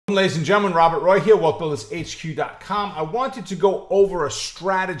Ladies and gentlemen, Robert Roy here, WealthBuildersHQ.com. I wanted to go over a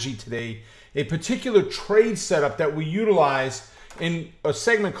strategy today, a particular trade setup that we utilize in a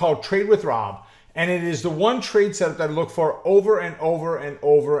segment called Trade with Rob. And it is the one trade setup that I look for over and over and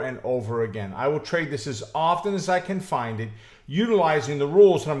over and over again. I will trade this as often as I can find it, utilizing the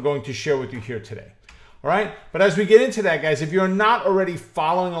rules that I'm going to share with you here today. All right, but as we get into that, guys, if you're not already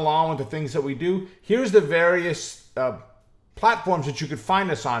following along with the things that we do, here's the various platforms that you could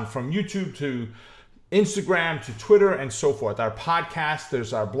find us on, from YouTube to Instagram to Twitter and so forth. Our podcast,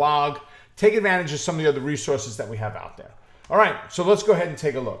 there's our blog. Take advantage of some of the other resources that we have out there. All right, so let's go ahead and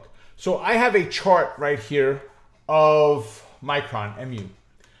take a look. So I have a chart right here of Micron, MU.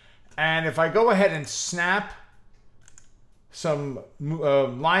 And if I go ahead and snap some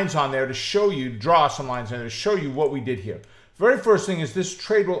lines on there to show you, draw some lines on there to show you what we did here. Very first thing is this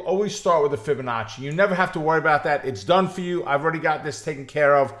trade will always start with a Fibonacci. You never have to worry about that. It's done for you. I've already got this taken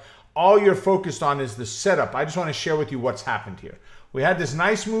care of. All you're focused on is the setup. I just want to share with you what's happened here. We had this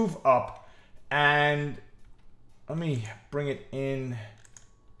nice move up, and let me bring it in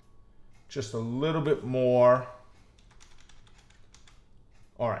just a little bit more.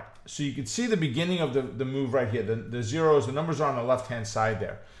 All right, so you can see the beginning of the move right here. The zeros, the numbers are on the left-hand side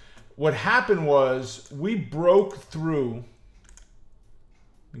there. What happened was we broke through.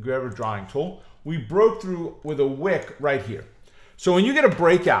 Grab a drawing tool. We broke through with a wick right here. So when you get a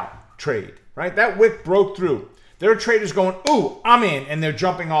breakout trade, right, that wick broke through. There are traders going, ooh, I'm in, and they're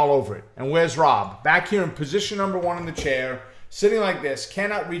jumping all over it. And where's Rob? Back here in position number one in the chair, sitting like this,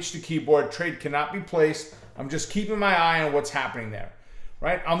 cannot reach the keyboard, trade cannot be placed. I'm just keeping my eye on what's happening there,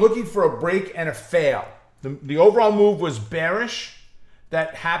 right? I'm looking for a break and a fail. The overall move was bearish.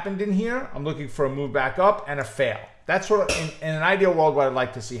 That happened in here. I'm looking for a move back up and a fail. That's what, in an ideal world, what I'd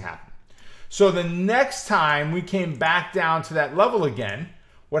like to see happen. So the next time we came back down to that level again,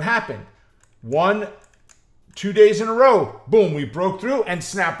 what happened? 2 days in a row, boom, we broke through and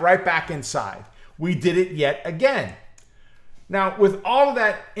snapped right back inside. We did it yet again. Now, with all of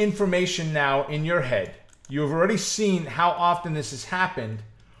that information now in your head, you've already seen how often this has happened.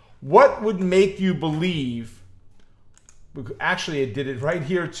 What would make you believe, actually it did it right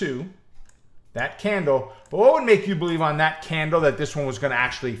here too, that candle, but what would make you believe on that candle that this one was going to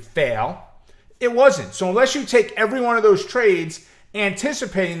actually fail? It wasn't. So unless you take every one of those trades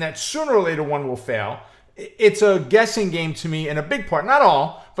anticipating that sooner or later one will fail, it's a guessing game to me in a big part. Not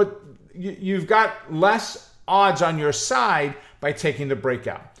all, but you've got less odds on your side by taking the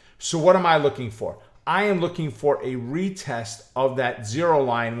breakout. So what am I looking for? I am looking for a retest of that zero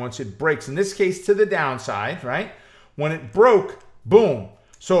line once it breaks. In this case, to the downside, right? When it broke, boom.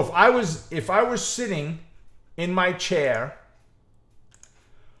 So if I was sitting in my chair,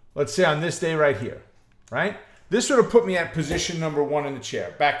 let's say on this day right here, right? This would have put me at position number one in the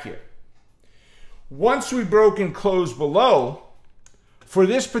chair, back here. Once we broke and closed below, for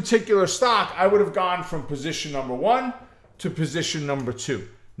this particular stock, I would have gone from position number one to position number two.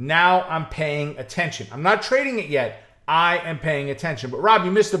 Now I'm paying attention. I'm not trading it yet. I am paying attention. But Rob, you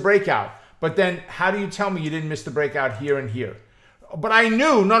missed the breakout. But then how do you tell me you didn't miss the breakout here and here? But I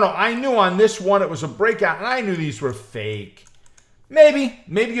knew, I knew on this one it was a breakout, and I knew these were fake. Maybe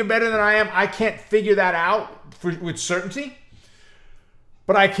you're better than I am. I can't figure that out with certainty.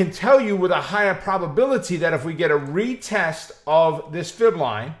 But I can tell you with a higher probability that if we get a retest of this fib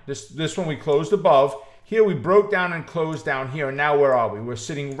line, this one we closed above, here we broke down and closed down here, and now where are we? We're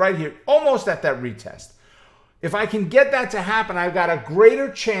sitting right here, almost at that retest. If I can get that to happen, I've got a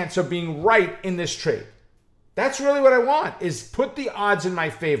greater chance of being right in this trade. That's really what I want, is put the odds in my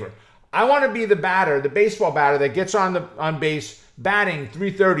favor. I want to be the batter, the baseball batter that gets on base batting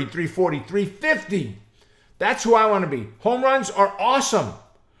 330, 340, 350. That's who I want to be. Home runs are awesome.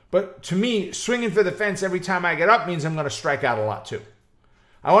 But to me, swinging for the fence every time I get up means I'm going to strike out a lot too.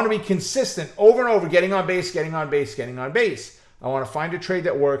 I want to be consistent over and over, getting on base, getting on base, getting on base. I want to find a trade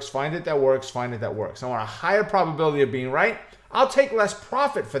that works, find it that works, find it that works. I want a higher probability of being right. I'll take less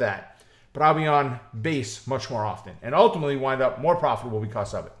profit for that, but I'll be on base much more often and ultimately wind up more profitable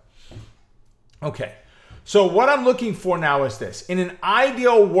because of it. Okay, so what I'm looking for now is this. In an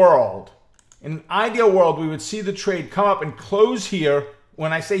ideal world, we would see the trade come up and close here,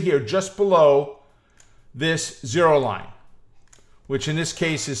 when I say here, just below this zero line, which in this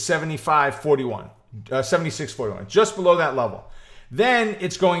case is 76.41, just below that level. Then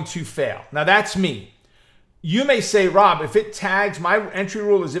it's going to fail. Now that's me. You may say, Rob, if it tags, my entry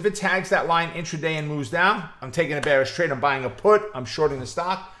rule is if it tags that line intraday and moves down, I'm taking a bearish trade, I'm buying a put, I'm shorting the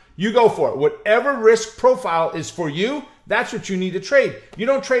stock. You go for it. Whatever risk profile is for you, that's what you need to trade. You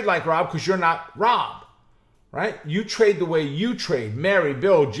don't trade like Rob because you're not Rob. right? You trade the way you trade. Mary,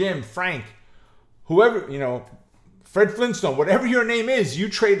 Bill, Jim, Frank, whoever, you know, Fred Flintstone, whatever your name is, you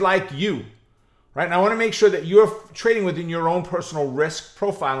trade like you, right? And I want to make sure that you're trading within your own personal risk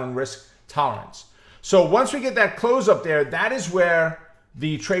profile and risk tolerance. So once we get that close up there, that is where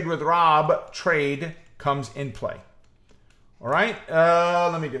the Trade with Rob trade comes in play. All right,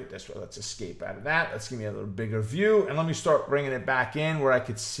 let me do it this way. Let's escape out of that. Let's give me a little bigger view, and let me start bringing it back in where I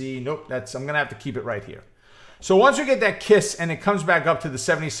could see. Nope, I'm gonna have to keep it right here. So once we get that kiss and it comes back up to the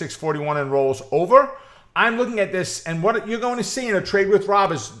 76.41 and rolls over, I'm looking at this, and what you're going to see in a Trade with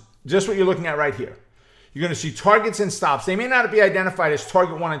Rob is just what you're looking at right here. You're going to see targets and stops. They may not be identified as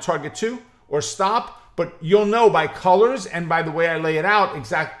target 1 and target 2 or stop, but you'll know by colors and by the way I lay it out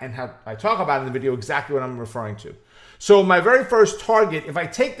and how I talk about it in the video exactly what I'm referring to. So my very first target, if I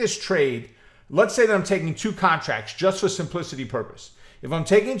take this trade, let's say that I'm taking 2 contracts just for simplicity purpose. If I'm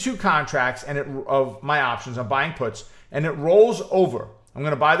taking 2 contracts and of my options, I'm buying puts, and it rolls over, I'm going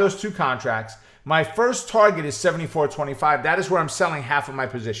to buy those 2 contracts. My first target is 74.25. That is where I'm selling half of my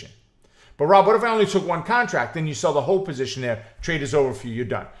position. But Rob, what if I only took 1 contract? Then you sell the whole position there. Trade is over for you. You're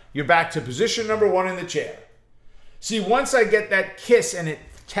done. You're back to position number 1 in the chair. See, once I get that kiss and it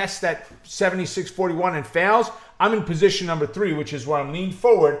tests that 76.41 and fails, I'm in position number 3, which is where I'm leaned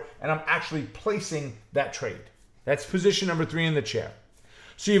forward and I'm actually placing that trade. That's position number 3 in the chair.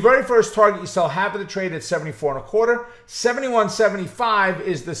 So your very first target, you sell half of the trade at 74.25. 71.75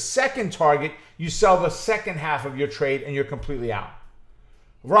 is the second target. You sell the second half of your trade and you're completely out.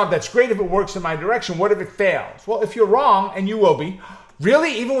 Rob, that's great if it works in my direction. What if it fails? Well, if you're wrong, and you will be,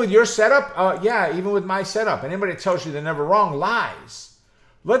 really, even with your setup? Yeah, even with my setup. Anybody that tells you they're never wrong lies.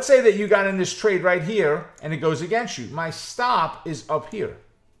 Let's say that you got in this trade right here and it goes against you. My stop is up here.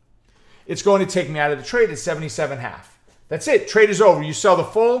 It's going to take me out of the trade at 77.5. That's it. Trade is over. You sell the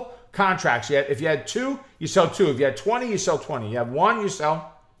full contracts. If you had 2, you sell 2. If you had 20, you sell 20. You have 1, you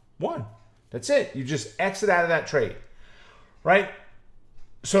sell 1. That's it. You just exit out of that trade, right?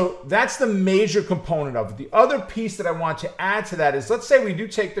 So that's the major component of it. The other piece that I want to add to that is, let's say we do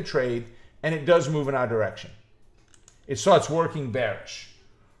take the trade and it does move in our direction. It starts working bearish,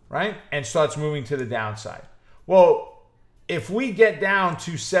 right? And starts moving to the downside. Well, if we get down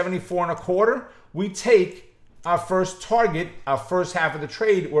to 74.25, we take our first target, our first half of the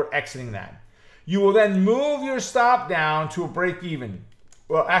trade, we're exiting that. You will then move your stop down to a break even.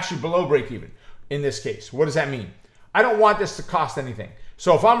 Well, actually below break even in this case. What does that mean? I don't want this to cost anything.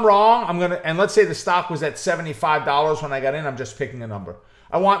 So if I'm wrong, I'm going to, and let's say the stock was at $75 when I got in, I'm just picking a number.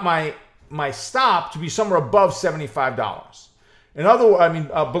 I want my stop to be somewhere above $75. In other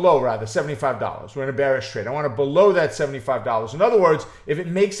words, below rather, $75. We're in a bearish trade. I want it below that $75. In other words, if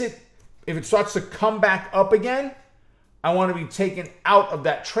it starts to come back up again, I want to be taken out of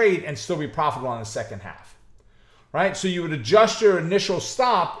that trade and still be profitable on the second half, right? So you would adjust your initial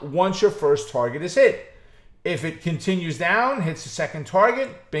stop once your first target is hit. If it continues down, hits the second target,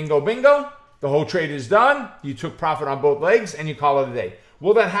 bingo, bingo, the whole trade is done. You took profit on both legs and you call it a day.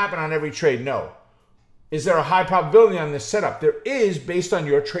 Will that happen on every trade? No. Is there a high probability on this setup? There is, based on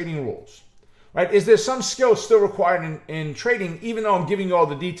your trading rules, right? Is there some skill still required in trading, even though I'm giving you all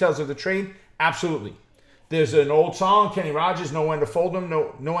the details of the trade? Absolutely. There's an old song, Kenny Rogers, know when to fold them,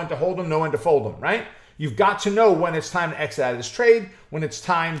 know when to hold them, know when to fold them, right? You've got to know when it's time to exit out of this trade, when it's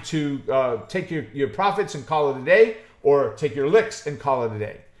time to take your profits and call it a day, or take your licks and call it a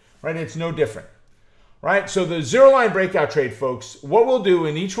day, right? It's no different, right? So the zero line breakout trade, folks, what we'll do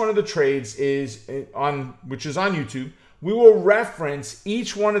in each one of the trades is, which is on YouTube, we will reference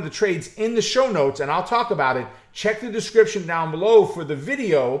each one of the trades in the show notes, and I'll talk about it. Check the description down below for the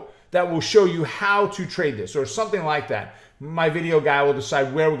video that will show you how to trade this, or something like that. My video guy will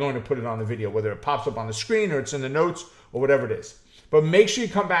decide where we're going to put it on the video, whether it pops up on the screen or it's in the notes or whatever it is. But make sure you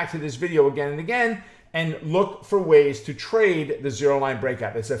come back to this video again and again and look for ways to trade the zero line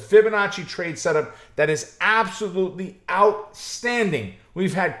breakout. It's a Fibonacci trade setup that is absolutely outstanding.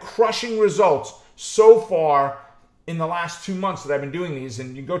 We've had crushing results so far in the last 2 months that I've been doing these,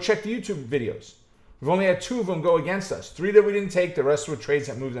 and you go check the YouTube videos. We've only had 2 of them go against us. 3 that we didn't take, the rest were trades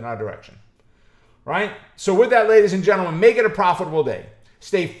that moved in our direction. Right? So with that, ladies and gentlemen, make it a profitable day.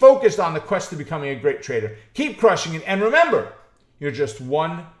 Stay focused on the quest to becoming a great trader. Keep crushing it. And remember, you're just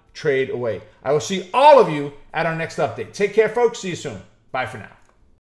 1 trade away. I will see all of you at our next update. Take care, folks. See you soon. Bye for now.